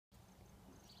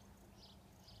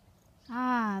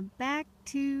Back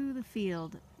to the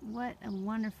field. What a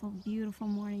wonderful, beautiful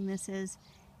morning this is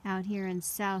out here in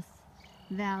South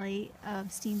Valley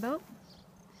of Steamboat.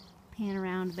 Pan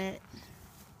around a bit.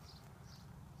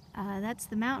 That's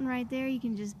the mountain right there. You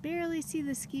can just barely see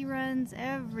the ski runs.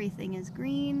 Everything is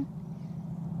green.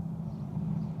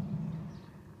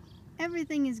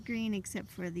 Everything is green except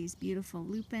for these beautiful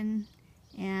lupin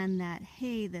and that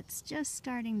hay that's just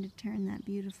starting to turn that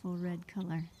beautiful red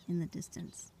color in the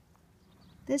distance.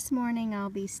 This morning I'll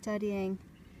be studying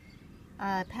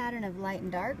a pattern of light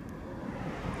and dark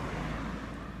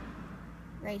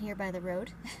right here by the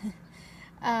road.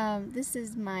 This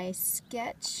is my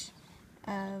sketch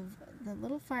of the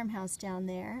little farmhouse down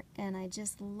there, and I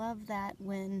just love that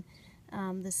when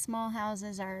the small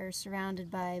houses are surrounded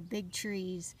by big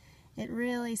trees. It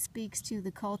really speaks to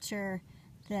the culture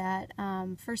that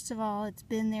first of all, it's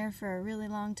been there for a really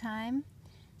long time.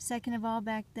 Second of all,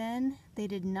 back then they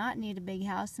did not need a big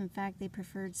house. In fact, they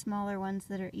preferred smaller ones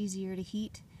that are easier to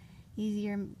heat,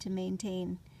 easier to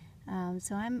maintain.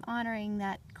 So I'm honoring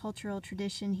that cultural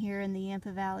tradition here in the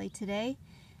Yampa Valley today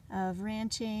of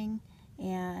ranching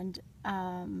and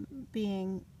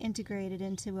being integrated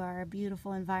into our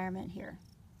beautiful environment here.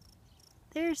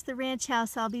 There's the ranch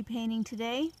house I'll be painting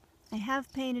today. I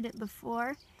have painted it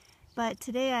before, but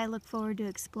today I look forward to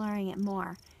exploring it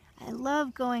more. I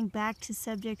love going back to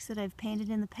subjects that I've painted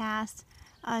in the past,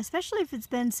 especially if it's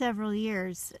been several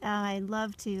years. I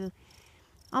love to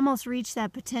almost reach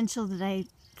that potential that I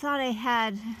thought I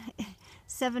had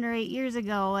 7 or 8 years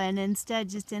ago and instead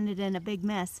just ended in a big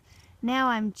mess. Now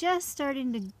I'm just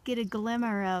starting to get a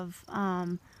glimmer of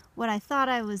what I thought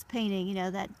I was painting, you know,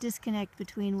 that disconnect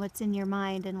between what's in your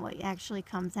mind and what actually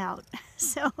comes out.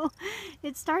 So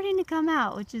it's starting to come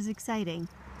out, which is exciting.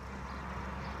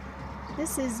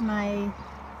 This is my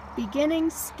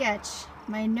beginning sketch,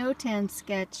 my no-tan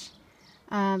sketch,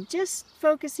 just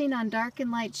focusing on dark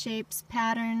and light shapes,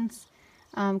 patterns,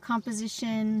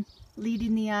 composition,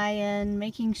 leading the eye in,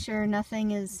 making sure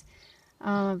nothing is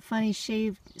funny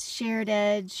shared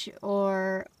edge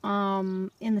or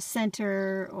in the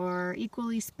center or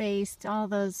equally spaced, all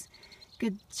those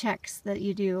good checks that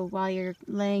you do while you're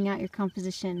laying out your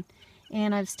composition.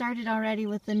 And I've started already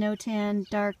with the no-tan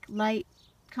dark light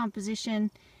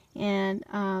composition, and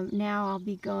now I'll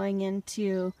be going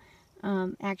into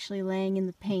actually laying in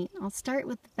the paint. I'll start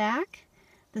with the back,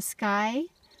 the sky,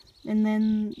 and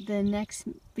then the next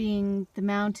being the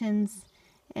mountains,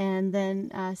 and then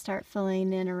start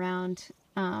filling in around,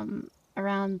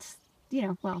 you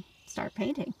know, well, start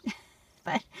painting.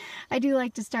 But I do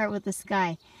like to start with the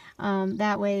sky.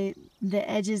 That way the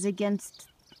edges against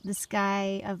the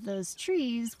sky of those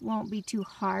trees won't be too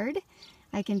hard.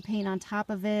 I can paint on top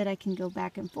of it, I can go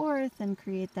back and forth and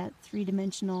create that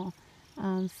three-dimensional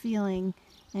feeling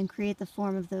and create the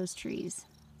form of those trees.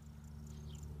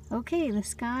 Okay, the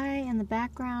sky and the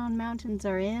background mountains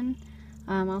are in.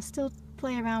 I'll still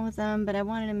play around with them, but I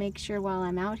wanted to make sure while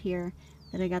I'm out here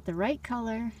that I got the right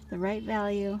color, the right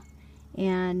value,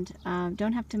 and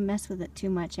don't have to mess with it too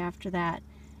much after that.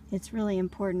 It's really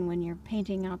important when you're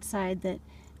painting outside that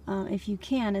if you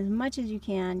can, as much as you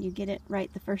can, you get it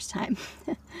right the first time.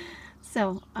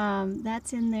 So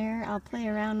that's in there. I'll play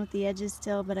around with the edges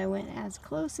still, but I went as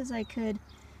close as I could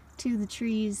to the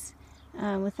trees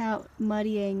without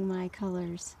muddying my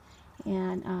colors.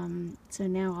 And so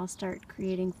now I'll start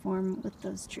creating form with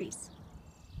those trees.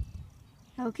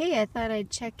 Okay, I thought I'd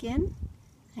check in.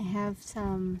 I have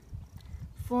some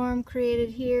form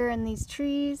created here in these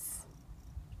trees.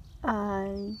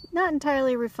 Not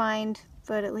entirely refined,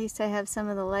 but at least I have some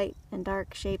of the light and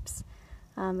dark shapes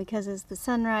because as the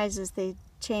sun rises they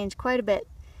change quite a bit,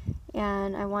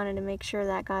 and I wanted to make sure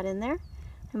that got in there.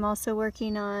 I'm also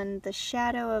working on the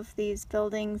shadow of these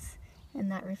buildings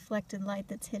and that reflected light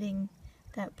that's hitting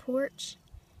that porch,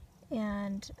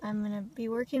 and I'm going to be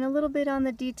working a little bit on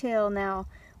the detail now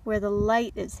where the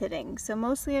light is hitting. So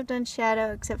mostly I've done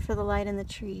shadow except for the light in the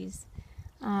trees,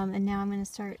 and now I'm going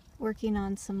to start working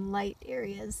on some light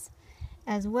areas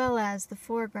as well as the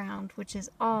foreground, which is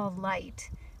all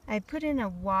light. I put in a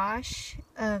wash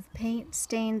of paint,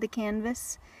 stained the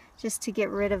canvas just to get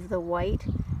rid of the white,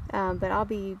 but I'll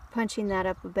be punching that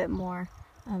up a bit more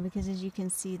because as you can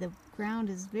see the ground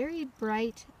is very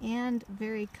bright and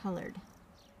very colored.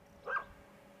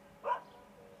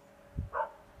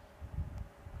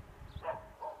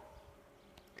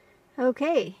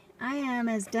 Okay, I am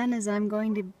as done as I'm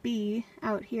going to be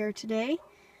out here today.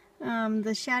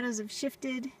 The shadows have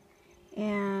shifted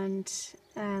and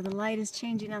the light is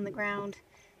changing on the ground,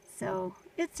 so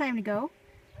it's time to go.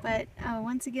 But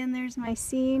once again, there's my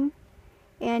scene,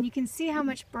 And you can see how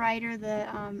much brighter the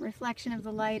reflection of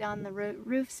the light on the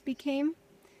roofs became,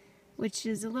 which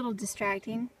is a little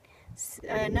distracting.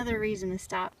 Another reason to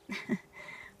stop.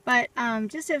 But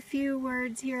just a few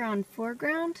words here on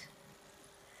foreground.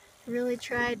 Really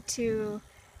tried to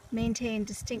maintain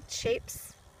distinct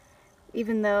shapes,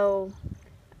 even though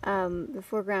the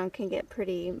foreground can get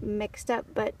pretty mixed up,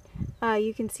 but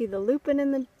you can see the lupin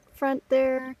in the front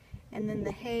there, and then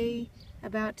the hay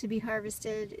about to be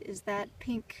harvested is that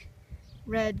pink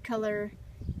red color.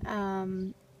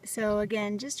 So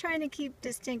again, just trying to keep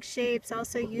distinct shapes,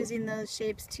 also using those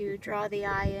shapes to draw the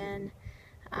eye in,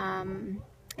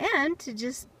 and to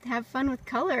just have fun with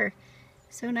color.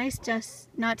 So nice just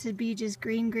not to be just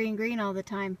green, green, green all the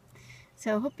time.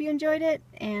 So hope you enjoyed it,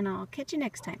 and I'll catch you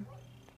next time.